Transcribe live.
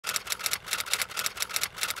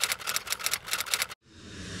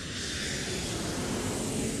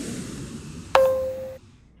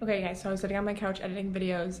Okay guys, so I was sitting on my couch editing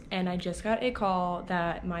videos and I just got a call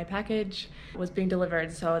that my package was being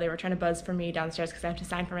delivered. So they were trying to buzz for me downstairs because I have to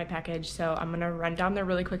sign for my package. So I'm gonna run down there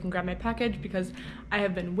really quick and grab my package because I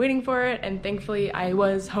have been waiting for it, and thankfully I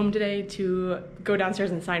was home today to go downstairs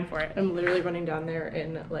and sign for it. I'm literally running down there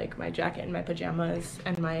in like my jacket and my pajamas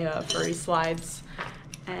and my furry slides,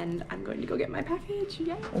 and I'm going to go get my package.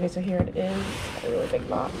 Yeah. Okay, so here it is, a really big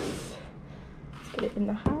box. Let's get it in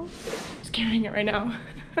the house. Just carrying it right now.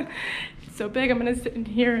 It's so big. I'm gonna sit in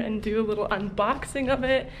here and do a little unboxing of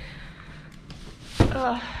it.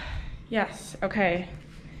 Yes, okay.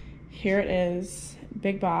 Here it is,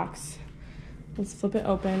 big box. Let's flip it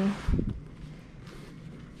open.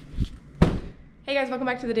 Hey guys, welcome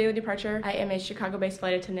back to the Daily Departure. I am a Chicago-based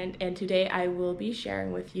flight attendant, and today I will be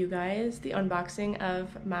sharing with you guys the unboxing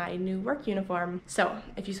of my new work uniform. So,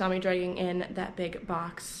 if you saw me dragging in that big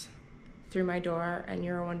box through my door and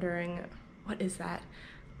you're wondering, what is that?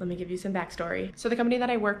 Let me give you some backstory. So the company that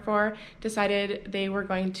I work for decided they were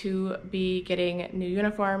going to be getting new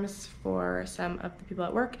uniforms for some of the people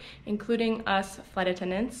at work, including us flight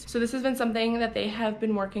attendants. So this has been something that they have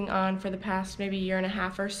been working on for the past maybe year and a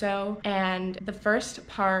half or so. And the first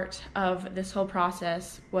part of this whole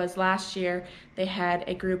process was last year. They had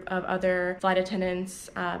a group of other flight attendants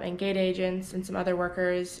and gate agents and some other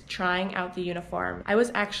workers trying out the uniform. I was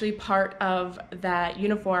actually part of that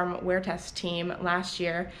uniform wear test team last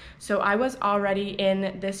year. So I was already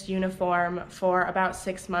in this uniform for about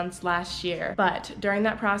 6 months last year. But during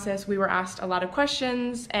that process, we were asked a lot of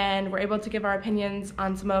questions and were able to give our opinions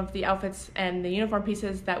on some of the outfits and the uniform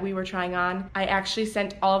pieces that we were trying on. I actually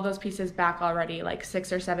sent all of those pieces back already like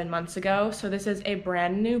 6 or 7 months ago. So this is a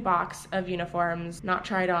brand new box of uniforms, not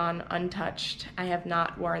tried on, untouched. I have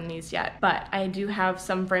not worn these yet, but I do have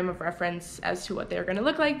some frame of reference as to what they're gonna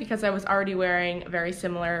look like because I was already wearing a very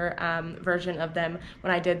similar version of them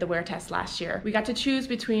when I did the wear test last year. We got to choose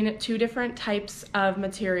between 2 different types of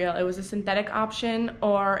material. It was a synthetic option,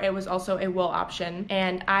 or it was also a wool option.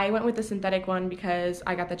 And I went with the synthetic one because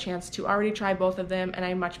I got the chance to already try both of them, and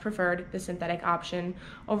I much preferred the synthetic option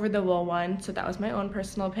over the wool one. So that was my own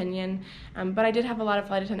personal opinion. But I did have a lot of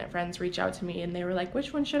flight attendant friends reach out to me and they were like,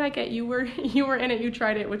 which one should I get? You were in it, you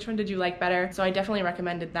tried it. Which one did you like better? So I definitely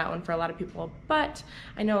recommended that one for a lot of people, but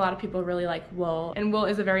I know a lot of people really like wool, and wool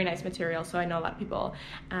is a very nice material. So I know a lot of people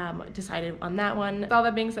decided on that one. With all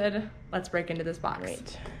that being said, let's break into this box.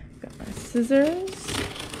 Right, got my scissors.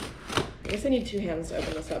 I guess I need 2 hands to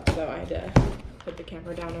open this up, so I had to put the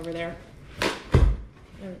camera down over there.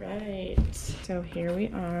 All right, so here we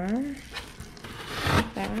are.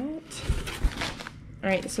 Like that. All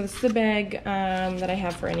right, so this is the bag that I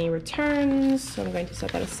have for any returns. So I'm going to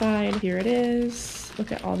set that aside. Here it is.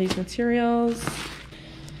 Look at all these materials.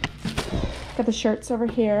 Got the shirts over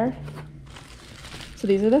here. So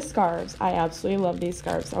these are the scarves. I absolutely love these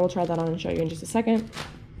scarves. I will try that on and show you in just a second.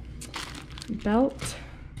 Belt.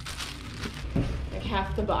 Like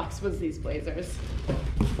half the box was these blazers. I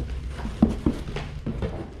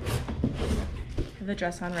have the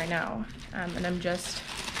dress on right now, and I'm just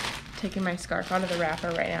taking my scarf out of the wrapper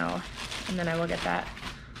right now, and then I will get that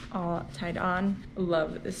all tied on.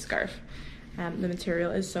 Love this scarf. The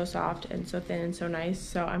material is so soft and so thin and so nice,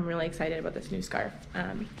 so I'm really excited about this new scarf.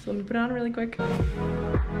 So let me put it on really quick.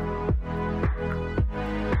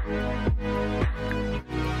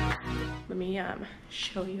 Let me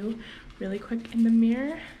show you really quick in the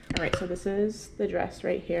mirror. All right, so this is the dress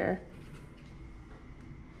right here.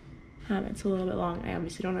 It's a little bit long. I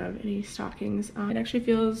obviously don't have any stockings on. It actually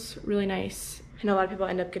feels really nice. I know a lot of people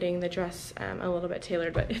end up getting the dress a little bit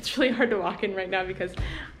tailored, but it's really hard to walk in right now because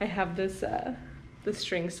I have this the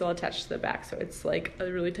string still attached to the back, so it's like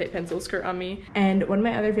a really tight pencil skirt on me. And one of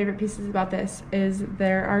my other favorite pieces about this is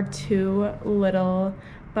there are 2 little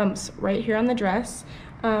bumps right here on the dress.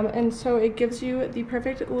 And so it gives you the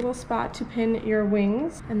perfect little spot to pin your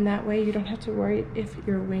wings, and that way you don't have to worry if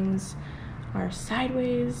your wings are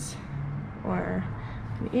sideways or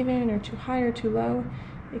uneven or too high or too low.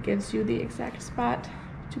 It gives you the exact spot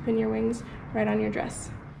to pin your wings right on your dress.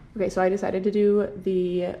 Okay, so I decided to do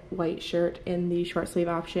the white shirt in the short sleeve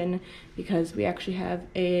option because we actually have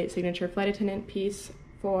a signature flight attendant piece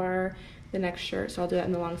for the next shirt, so I'll do that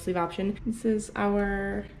in the long sleeve option. This is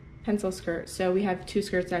our pencil skirt. So we have 2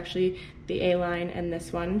 skirts actually, the A-line and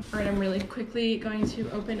this one. All right, I'm really quickly going to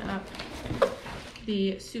open up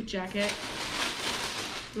the suit jacket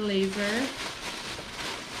blazer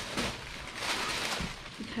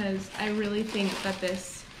because I really think that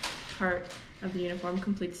this part of the uniform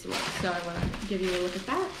completes the look. So I want to give you a look at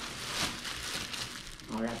that.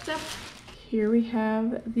 All wrapped up. Here we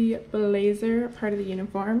have the blazer part of the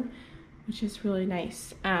uniform, which is really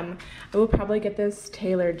nice. I will probably get this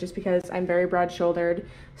tailored just because I'm very broad shouldered,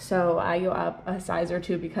 so I go up a size or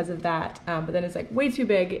two because of that, but then it's like way too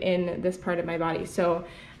big in this part of my body. So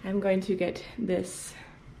I'm going to get this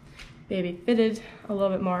baby fitted a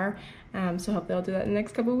little bit more, so hopefully I'll do that in the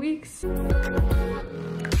next couple of weeks.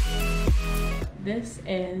 This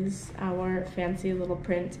is our fancy little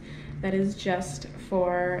print that is just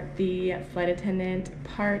for the flight attendant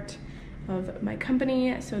part of my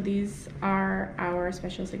company. So these are our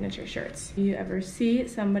special signature shirts. If you ever see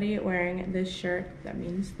somebody wearing this shirt, that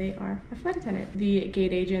means they are a flight attendant. The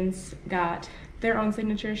gate agents got their own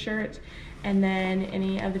signature shirt, and then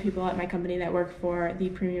any of the people at my company that work for the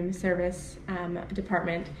premium service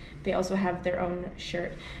department, they also have their own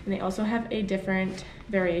shirt, and they also have a different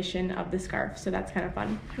variation of the scarf, so that's kind of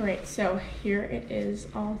fun. All right, so here it is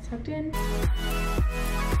all tucked in.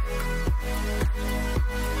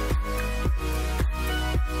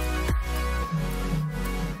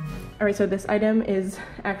 All right, so this item is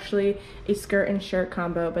actually a skirt and shirt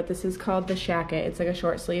combo, but this is called the shacket. It's like a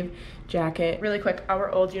short sleeve jacket. Really quick, our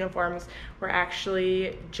old uniforms were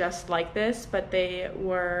actually just like this, but they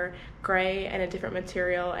were gray and a different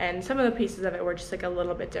material, and some of the pieces of it were just like a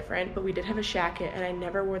little bit different, but we did have a shacket, and I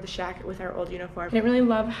never wore the shacket with our old uniform. I didn't really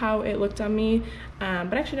love how it looked on me,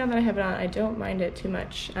 but actually now that I have it on, I don't mind it too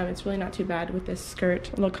much. It's really not too bad with this skirt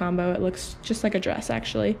little combo. It looks just like a dress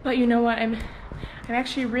actually. But you know what, I'm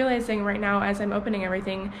actually realizing right now as I'm opening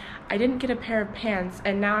everything, I didn't get a pair of pants,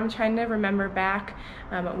 and now I'm trying to remember back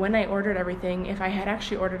when I ordered everything if I had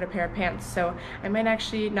actually ordered a pair of pants. So I might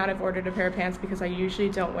actually not have ordered a pair of pants because I usually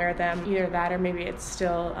don't wear them. Either that or maybe it's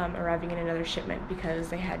still arriving in another shipment because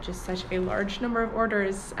they had just such a large number of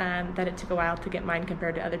orders that it took a while to get mine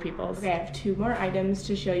compared to other people's. Okay, I have two more items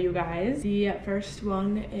to show you guys. The first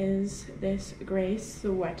one is this gray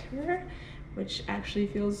sweater, which actually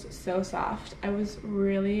feels so soft. I was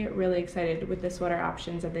really excited with the sweater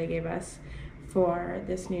options that they gave us for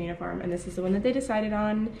this new uniform, and this is the one that they decided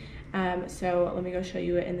on. So let me go show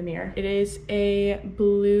you it in the mirror. It is a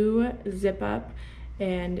blue zip up,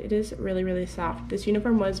 and it is really soft. This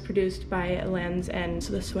uniform was produced by Lands' End,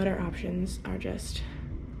 so the sweater options are just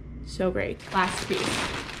so great. Last piece,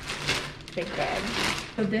 big bag.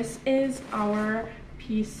 So this is our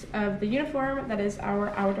piece of the uniform that is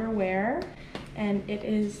our outerwear, and it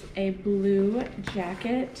is a blue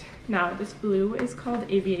jacket. Now this blue is called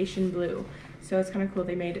aviation blue, so it's kind of cool.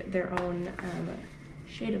 They made their own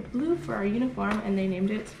shade of blue for our uniform, and they named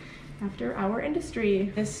it after our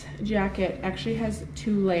industry. This jacket actually has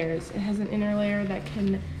two layers. It has an inner layer that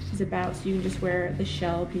can zip out, so you can just wear the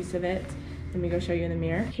shell piece of it. Let me go show you in the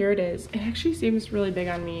mirror. Here it is. It actually seems really big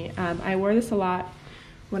on me. I wore this a lot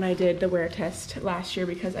when I did the wear test last year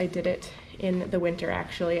because I did it in the winter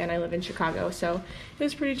actually, and I live in Chicago, so it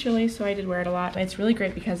was pretty chilly, so I did wear it a lot. And it's really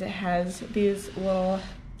great because it has these little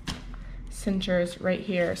cinchers right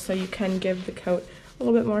here, so you can give the coat a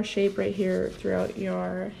little bit more shape right here throughout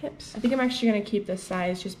your hips. I think I'm actually gonna keep this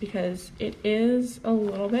size just because it is a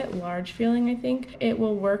little bit large feeling. I think it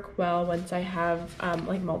will work well once I have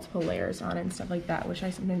like multiple layers on and stuff like that, which I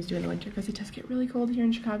sometimes do in the winter because it does get really cold here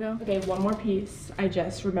in Chicago. Okay, one more piece. I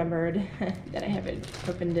just remembered that I haven't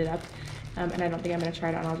opened it up, and I don't think I'm gonna try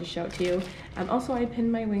it on. I'll just show it to you. Also, I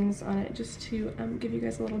pinned my wings on it just to give you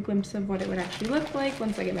guys a little glimpse of what it would actually look like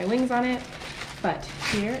once I get my wings on it. But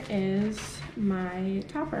here is my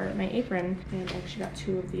topper, my apron, and I actually got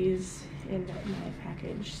two of these in my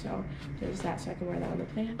package, so there's that, so I can wear that on the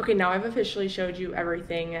plane. Okay, now I've officially showed you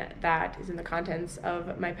everything that is in the contents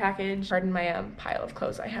of my package. Pardon my pile of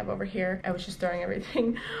clothes I have over here. I was just throwing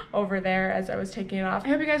everything over there as I was taking it off. I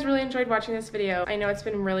hope you guys really enjoyed watching this video. I know it's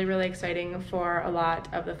been really exciting for a lot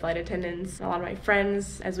of the flight attendants, a lot of my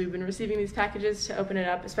friends, as we've been receiving these packages to open it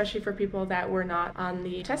up, especially for people that were not on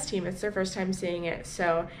the test team. It's their first time seeing it,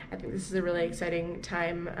 so I think this is a really exciting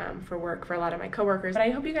time for work for a lot of my coworkers. But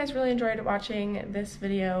I hope you guys really enjoyed watching this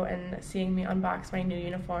video and seeing me unbox my new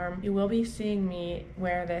uniform. You will be seeing me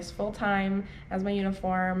wear this full-time as my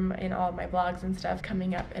uniform in all of my vlogs and stuff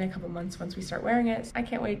coming up in a couple months once we start wearing it. I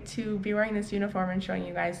can't wait to be wearing this uniform and showing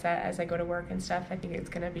you guys that as I go to work and stuff. I think it's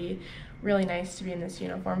gonna be really nice to be in this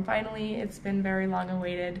uniform finally. It's been very long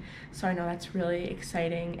awaited, so I know that's really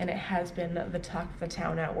exciting, and it has been the talk of the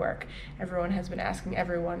town at work. Everyone has been asking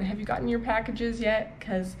everyone, have you gotten your packages yet?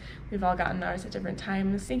 Because we've all gotten ours at different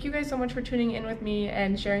times. Thank you guys so much much for tuning in with me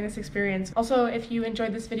and sharing this experience. Also, if you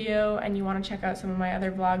enjoyed this video and you want to check out some of my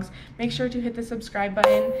other vlogs, make sure to hit the subscribe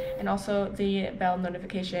button and also the bell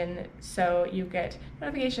notification so you get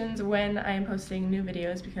notifications when I am posting new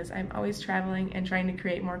videos, because I'm always traveling and trying to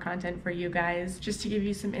create more content for you guys, just to give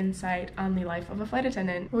you some insight on the life of a flight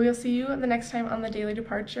attendant. We'll see you the next time on the daily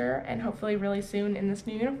departure, and hopefully really soon in this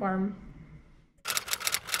new uniform.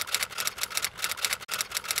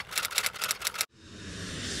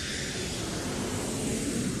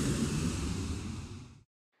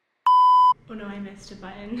 Oh no, I missed a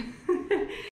button.